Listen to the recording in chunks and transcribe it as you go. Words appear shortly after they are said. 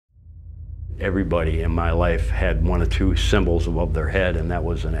Everybody in my life had one or two symbols above their head, and that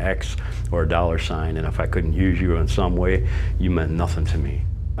was an X or a dollar sign, and if I couldn't use you in some way, you meant nothing to me.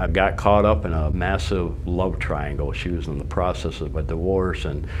 I got caught up in a massive love triangle. She was in the process of a divorce,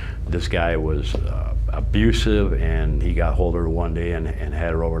 and this guy was abusive, and he got hold of her one day and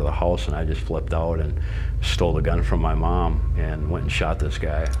had her over to the house, and I just flipped out and stole the gun from my mom and went and shot this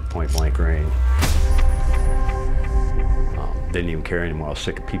guy point blank range. Didn't even care anymore. I was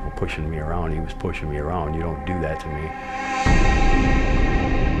sick of people pushing me around. He was pushing me around. You don't do that to me.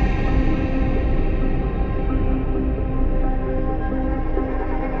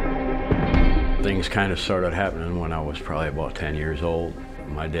 Things kind of started happening when I was probably about 10 years old.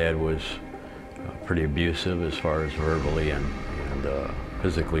 My dad was pretty abusive as far as verbally and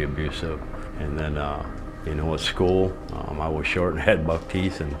physically abusive. And then, you know, at school, I was short and had buck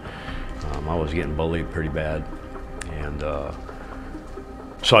teeth, and I was getting bullied pretty bad. And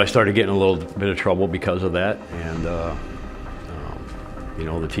so I started getting a little bit of trouble because of that. And, you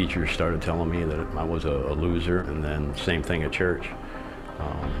know, the teachers started telling me that I was a loser. And then same thing at church.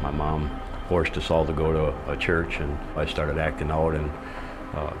 My mom forced us all to go to a church, and I started acting out in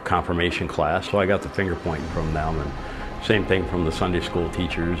confirmation class. So I got the finger pointing from them, and same thing from the Sunday school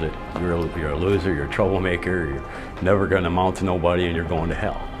teachers, that you're a loser, you're a troublemaker, you're never going to amount to nobody, and you're going to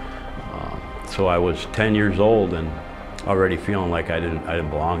hell. So I was 10 years old and already feeling like I didn't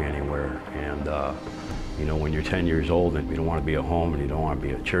belong anywhere. And you know, when you're 10 years old and you don't want to be at home, and you don't want to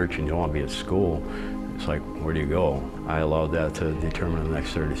be at church, and you don't want to be at school, it's like, where do you go? I allowed that to determine the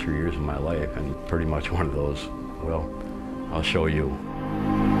next 33 years of my life, and pretty much one of those, well, I'll show you.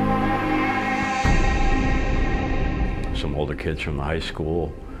 Some older kids from the high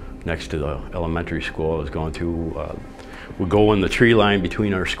school next to the elementary school I was going to would go in the tree line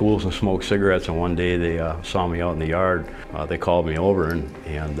between our schools and smoke cigarettes, and one day they saw me out in the yard. They called me over and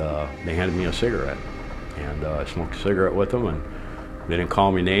they handed me a cigarette, and I smoked a cigarette with them, and they didn't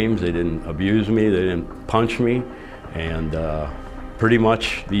call me names, they didn't abuse me, they didn't punch me, and pretty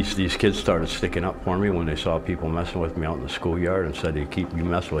much these kids started sticking up for me when they saw people messing with me out in the schoolyard, and said, you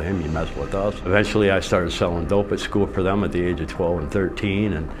mess with him, you mess with us. Eventually I started selling dope at school for them at the age of 12 and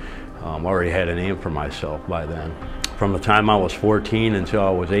 13, and already had a name for myself by then. From the time I was 14 until I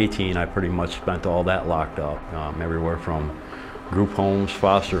was 18, I pretty much spent all that locked up, everywhere from group homes,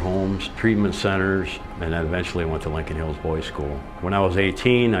 foster homes, treatment centers, and then eventually went to Lincoln Hills Boys School. When I was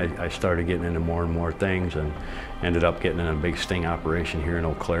 18, I started getting into more and more things, and ended up getting in a big sting operation here in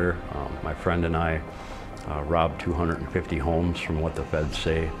Eau Claire. My friend and I robbed 250 homes from what the feds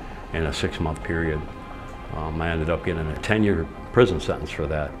say in a 6-month period. I ended up getting a 10-year prison sentence for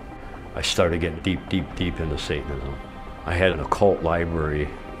that. I started getting deep into Satanism. I had an occult library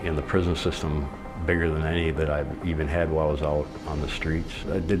in the prison system bigger than any that I've even had while I was out on the streets.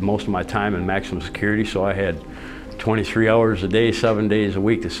 I did most of my time in maximum security, so I had 23 hours a day, 7 days a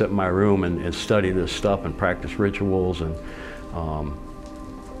week to sit in my room and study this stuff and practice rituals. And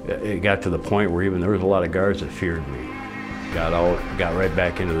it got to the point where even there was a lot of guards that feared me. Got out, got right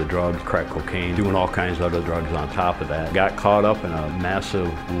back into the drugs, crack cocaine, doing all kinds of other drugs on top of that. Got caught up in a massive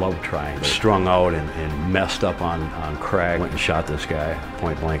love triangle, strung out and messed up on crack. Went and shot this guy,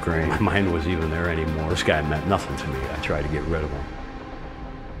 point blank range. My mind wasn't even there anymore. This guy meant nothing to me. I tried to get rid of him.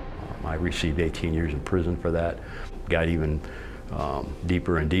 I received 18 years in prison for that. Got even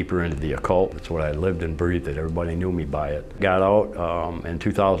deeper and deeper into the occult. That's what I lived and breathed, that everybody knew me by it. Got out in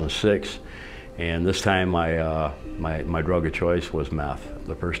 2006. And this time my drug of choice was meth.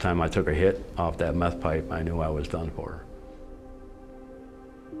 The first time I took a hit off that meth pipe, I knew I was done for.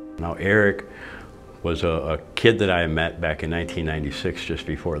 Now Eric was a kid that I met back in 1996, just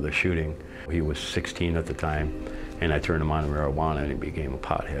before the shooting. He was 16 at the time, and I turned him on to marijuana, and he became a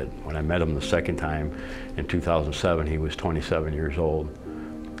pothead. When I met him the second time in 2007, he was 27 years old,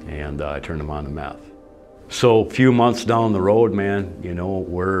 and I turned him on to meth. So a few months down the road, man, you know,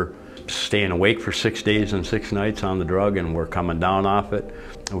 we're staying awake for 6 days and 6 nights on the drug, and we're coming down off it.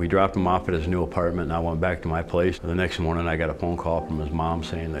 And we dropped him off at his new apartment, and I went back to my place. The next morning I got a phone call from his mom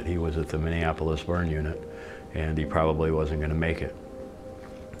saying that he was at the Minneapolis burn unit and he probably wasn't going to make it.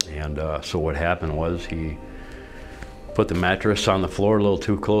 And so what happened was he put the mattress on the floor a little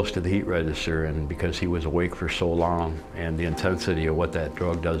too close to the heat register, and because he was awake for so long and the intensity of what that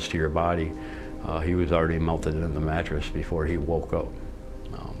drug does to your body, he was already melted in the mattress before he woke up.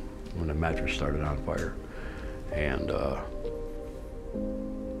 When the mattress started on fire. And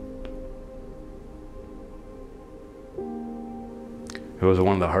it was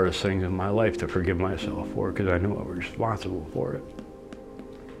one of the hardest things in my life to forgive myself for, because I knew I was responsible for it.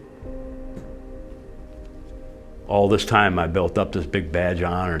 all this time I built up this big badge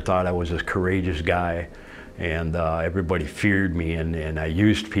of honor and thought I was this courageous guy, and everybody feared me, and I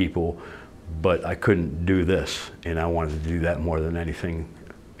used people, but I couldn't do this, and I wanted to do that more than anything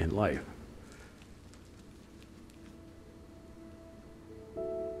in life.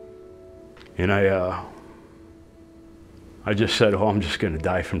 And I just said, oh, I'm just going to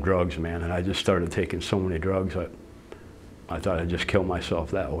die from drugs, man. And I just started taking so many drugs, I thought I'd just kill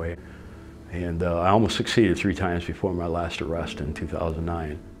myself that way. And I almost succeeded 3 times before my last arrest in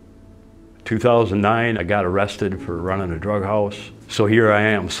 2009. 2009, I got arrested for running a drug house. So here I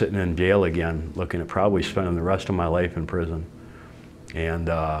am sitting in jail again, looking at probably spending the rest of my life in prison. And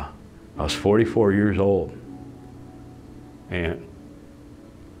I was 44 years old. And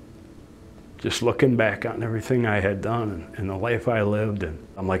just looking back on everything I had done and the life I lived, and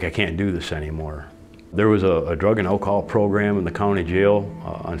I'm like, I can't do this anymore. There was a drug and alcohol program in the county jail.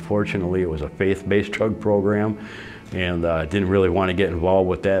 Unfortunately, it was a faith-based drug program, and I didn't really want to get involved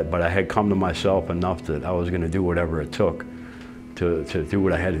with that, but I had come to myself enough that I was going to do whatever it took to do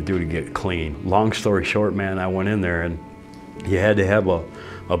what I had to do to get clean. Long story short, man, I went in there, and you had to have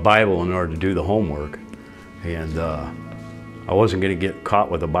a Bible in order to do the homework. And I wasn't going to get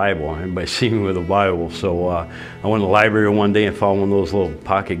caught with a Bible. Anybody see me with a Bible? So I went to the library one day and found one of those little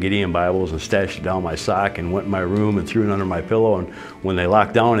pocket Gideon Bibles and stashed it down my sock and went in my room and threw it under my pillow. And when they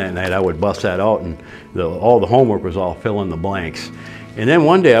locked down that night, I would bust that out, and all the homework was all fill in the blanks. And then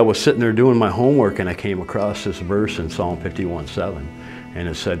one day I was sitting there doing my homework, and I came across this verse in Psalm 51:7, and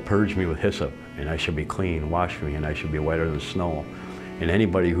it said, "Purge me with hyssop, and I shall be clean. Wash me, and I shall be whiter than snow." And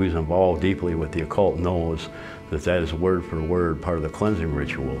anybody who's involved deeply with the occult knows that that is word for word part of the cleansing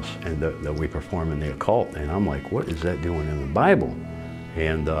rituals and that we perform in the occult. And I'm like, what is that doing in the Bible?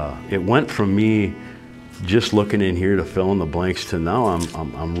 And it went from me just looking in here to fill in the blanks to now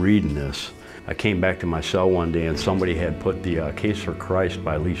I'm reading this. I came back to my cell one day, and somebody had put the Case for Christ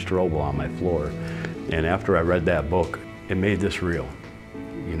by Lee Strobel on my floor. And after I read that book, it made this real.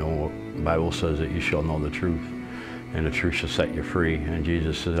 You know, the Bible says that you shall know the truth, and the truth shall set you free. And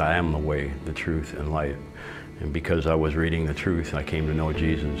Jesus says, I am the way, the truth, and life. And because I was reading the truth, I came to know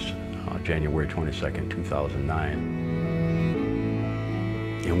Jesus January 22nd,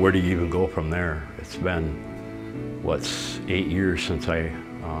 2009. And where do you even go from there? It's been, what's 8 years since I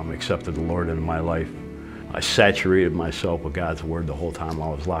accepted the Lord into my life. I saturated myself with God's Word the whole time I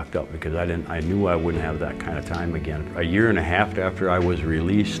was locked up, because I knew I wouldn't have that kind of time again. A year and a half after I was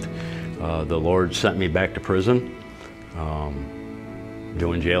released, the Lord sent me back to prison,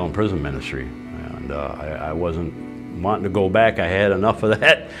 doing jail and prison ministry. And I wasn't wanting to go back. I had enough of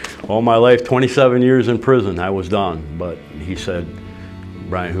that. All my life, 27 years in prison, I was done. But he said,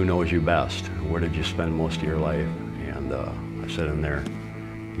 Brian, who knows you best? Where did you spend most of your life? And I said, in there.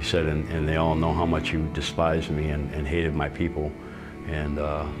 He said, and they all know how much you despised me and hated my people. And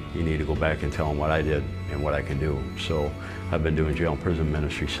you need to go back and tell them what I did and what I can do. So I've been doing jail and prison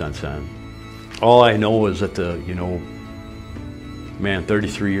ministry since then. All I know is that man,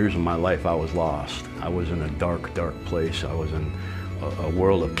 33 years of my life I was lost. I was in a dark, dark place. I was in a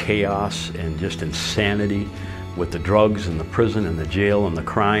world of chaos and just insanity with the drugs and the prison and the jail and the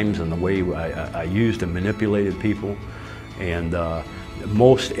crimes and the way I used and manipulated people. And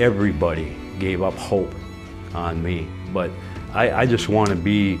most everybody gave up hope on me. But I just want to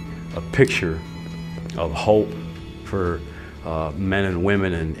be a picture of hope for men and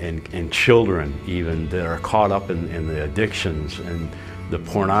women and children even that are caught up in the addictions and the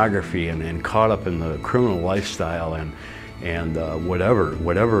pornography and caught up in the criminal lifestyle and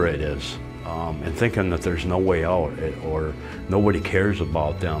whatever it is, and thinking that there's no way out or nobody cares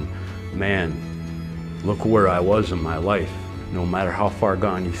about them. Man, look where I was in my life. No matter how far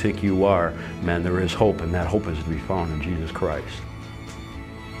gone you think you are, man, there is hope, and that hope is to be found in Jesus Christ.